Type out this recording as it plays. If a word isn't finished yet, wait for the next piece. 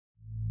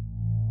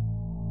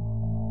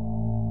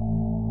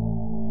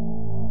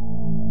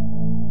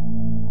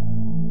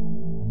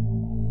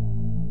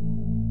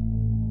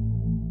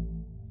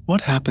What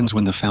happens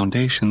when the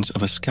foundations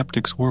of a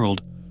skeptic's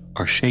world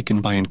are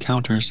shaken by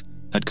encounters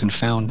that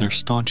confound their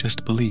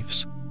staunchest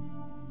beliefs?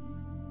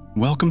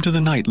 Welcome to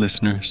the night,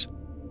 listeners.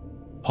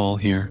 Paul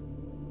here,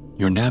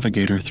 your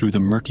navigator through the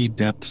murky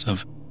depths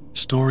of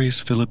Stories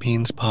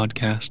Philippines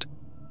podcast,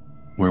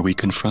 where we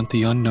confront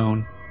the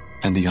unknown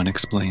and the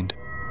unexplained.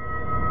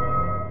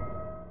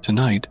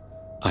 Tonight,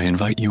 I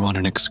invite you on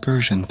an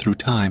excursion through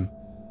time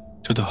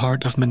to the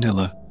heart of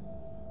Manila,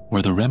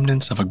 where the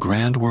remnants of a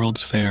grand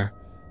World's Fair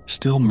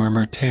still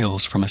murmur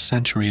tales from a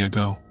century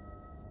ago.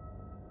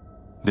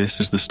 This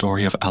is the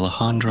story of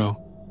Alejandro,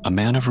 a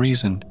man of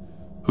reason,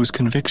 whose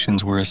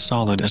convictions were as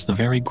solid as the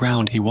very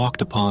ground he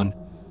walked upon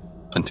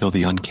until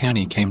the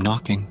uncanny came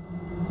knocking.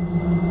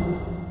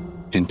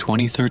 In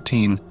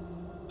 2013,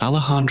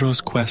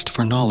 Alejandro's quest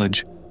for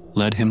knowledge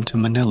led him to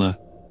Manila,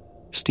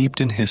 steeped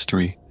in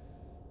history,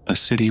 a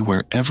city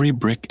where every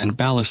brick and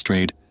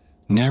balustrade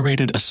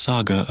narrated a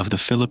saga of the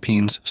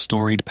Philippines'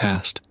 storied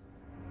past.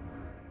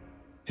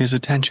 His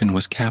attention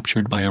was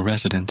captured by a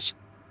residence,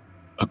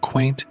 a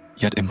quaint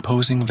yet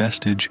imposing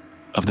vestige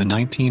of the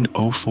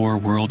 1904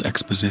 World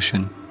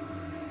Exposition,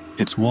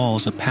 its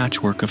walls a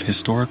patchwork of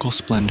historical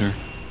splendor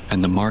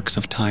and the marks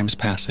of time's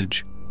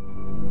passage.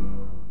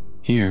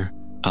 Here,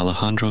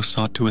 Alejandro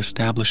sought to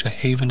establish a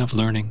haven of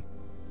learning,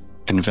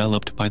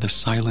 enveloped by the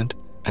silent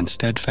and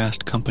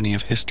steadfast company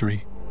of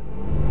history.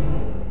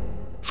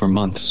 For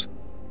months,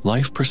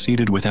 life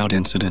proceeded without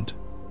incident.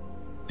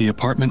 The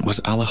apartment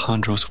was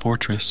Alejandro's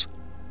fortress,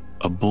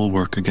 a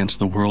bulwark against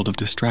the world of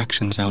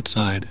distractions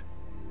outside.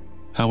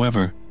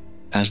 However,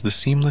 as the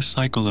seamless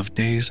cycle of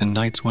days and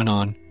nights went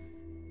on,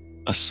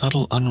 a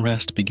subtle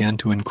unrest began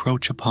to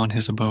encroach upon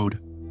his abode.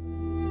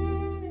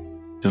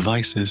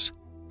 Devices,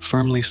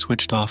 firmly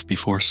switched off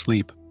before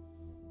sleep,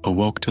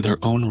 awoke to their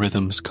own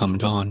rhythms come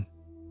dawn.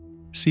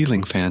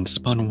 Ceiling fans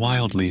spun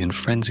wildly in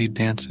frenzied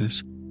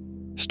dances,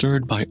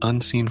 stirred by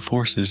unseen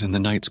forces in the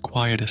night's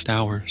quietest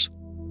hours.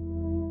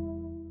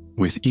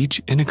 With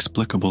each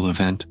inexplicable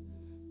event,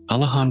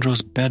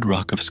 Alejandro's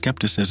bedrock of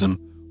skepticism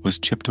was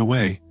chipped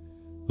away,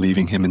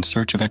 leaving him in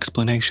search of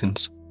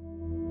explanations.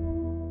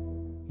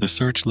 The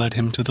search led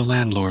him to the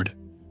landlord,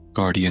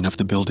 guardian of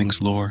the building's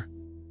lore.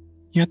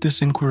 Yet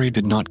this inquiry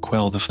did not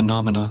quell the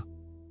phenomena.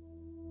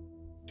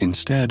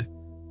 Instead,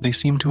 they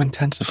seemed to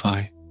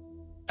intensify,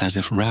 as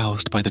if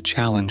roused by the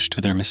challenge to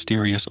their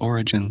mysterious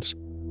origins.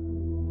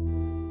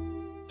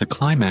 The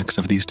climax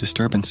of these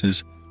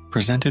disturbances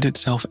presented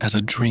itself as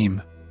a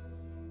dream,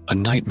 a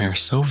nightmare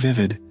so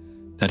vivid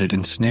that it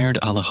ensnared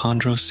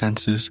Alejandro's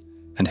senses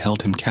and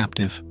held him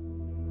captive.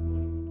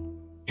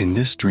 In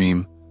this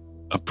dream,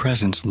 a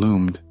presence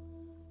loomed,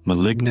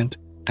 malignant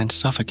and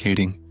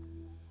suffocating,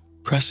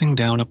 pressing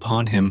down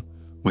upon him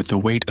with the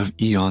weight of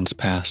eons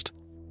past.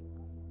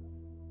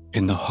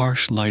 In the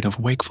harsh light of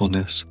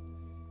wakefulness,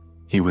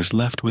 he was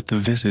left with the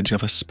visage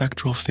of a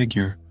spectral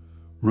figure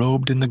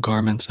robed in the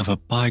garments of a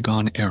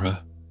bygone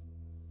era,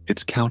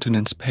 its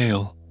countenance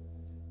pale,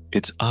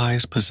 its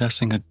eyes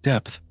possessing a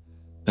depth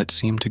that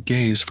seemed to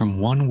gaze from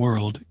one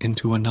world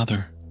into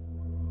another.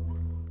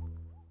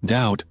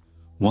 Doubt,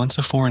 once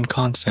a foreign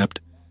concept,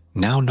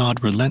 now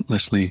gnawed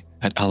relentlessly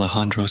at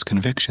Alejandro's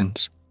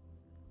convictions.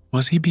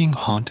 Was he being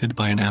haunted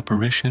by an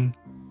apparition,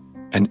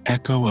 an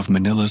echo of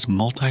Manila's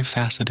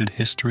multifaceted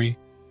history,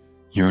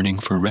 yearning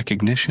for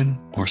recognition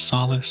or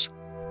solace?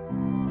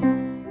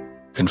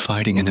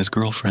 Confiding in his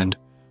girlfriend,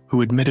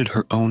 who admitted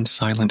her own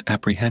silent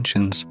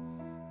apprehensions,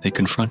 they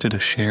confronted a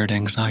shared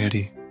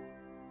anxiety.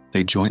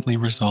 They jointly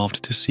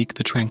resolved to seek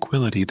the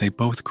tranquility they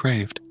both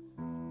craved,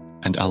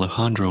 and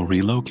Alejandro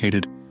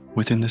relocated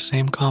within the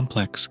same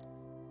complex,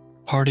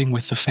 parting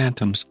with the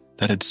phantoms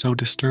that had so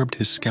disturbed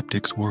his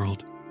skeptic's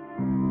world.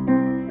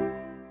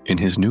 In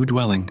his new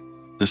dwelling,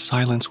 the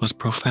silence was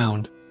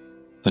profound,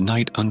 the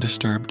night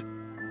undisturbed,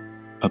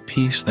 a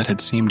peace that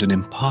had seemed an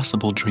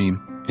impossible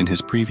dream in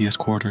his previous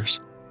quarters.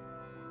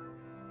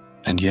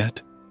 And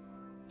yet,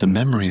 the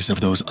memories of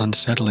those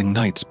unsettling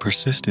nights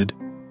persisted,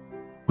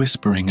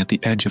 whispering at the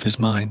edge of his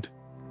mind.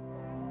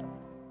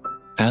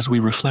 As we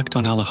reflect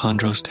on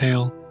Alejandro's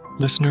tale,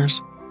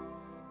 listeners,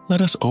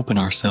 let us open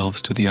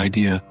ourselves to the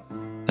idea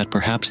that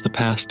perhaps the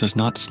past does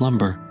not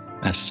slumber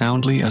as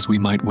soundly as we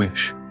might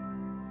wish.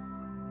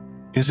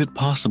 Is it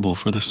possible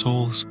for the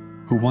souls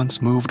who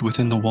once moved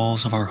within the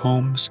walls of our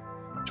homes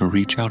to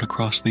reach out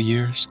across the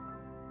years?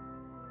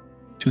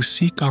 To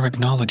seek our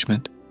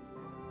acknowledgement,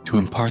 to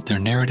impart their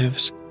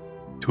narratives,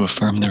 to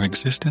affirm their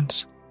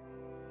existence?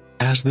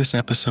 As this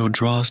episode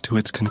draws to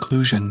its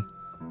conclusion,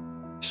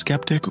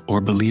 skeptic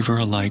or believer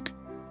alike,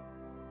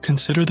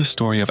 consider the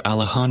story of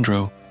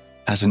Alejandro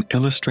as an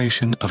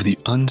illustration of the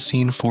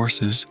unseen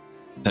forces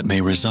that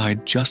may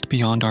reside just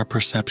beyond our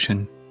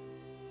perception,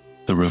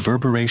 the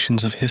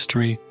reverberations of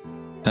history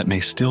that may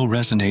still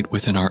resonate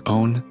within our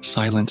own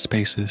silent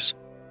spaces.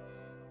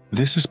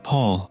 This is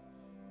Paul,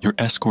 your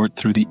escort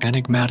through the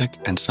enigmatic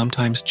and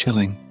sometimes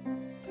chilling,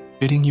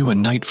 bidding you a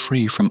night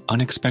free from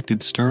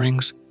unexpected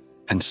stirrings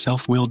and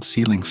self-willed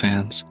ceiling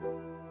fans.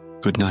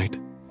 Good night,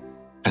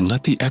 and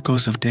let the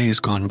echoes of days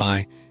gone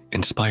by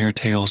inspire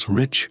tales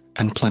rich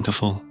and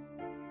plentiful.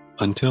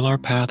 Until our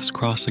paths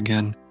cross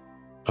again,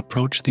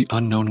 approach the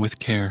unknown with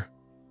care,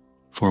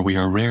 for we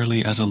are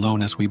rarely as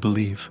alone as we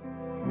believe.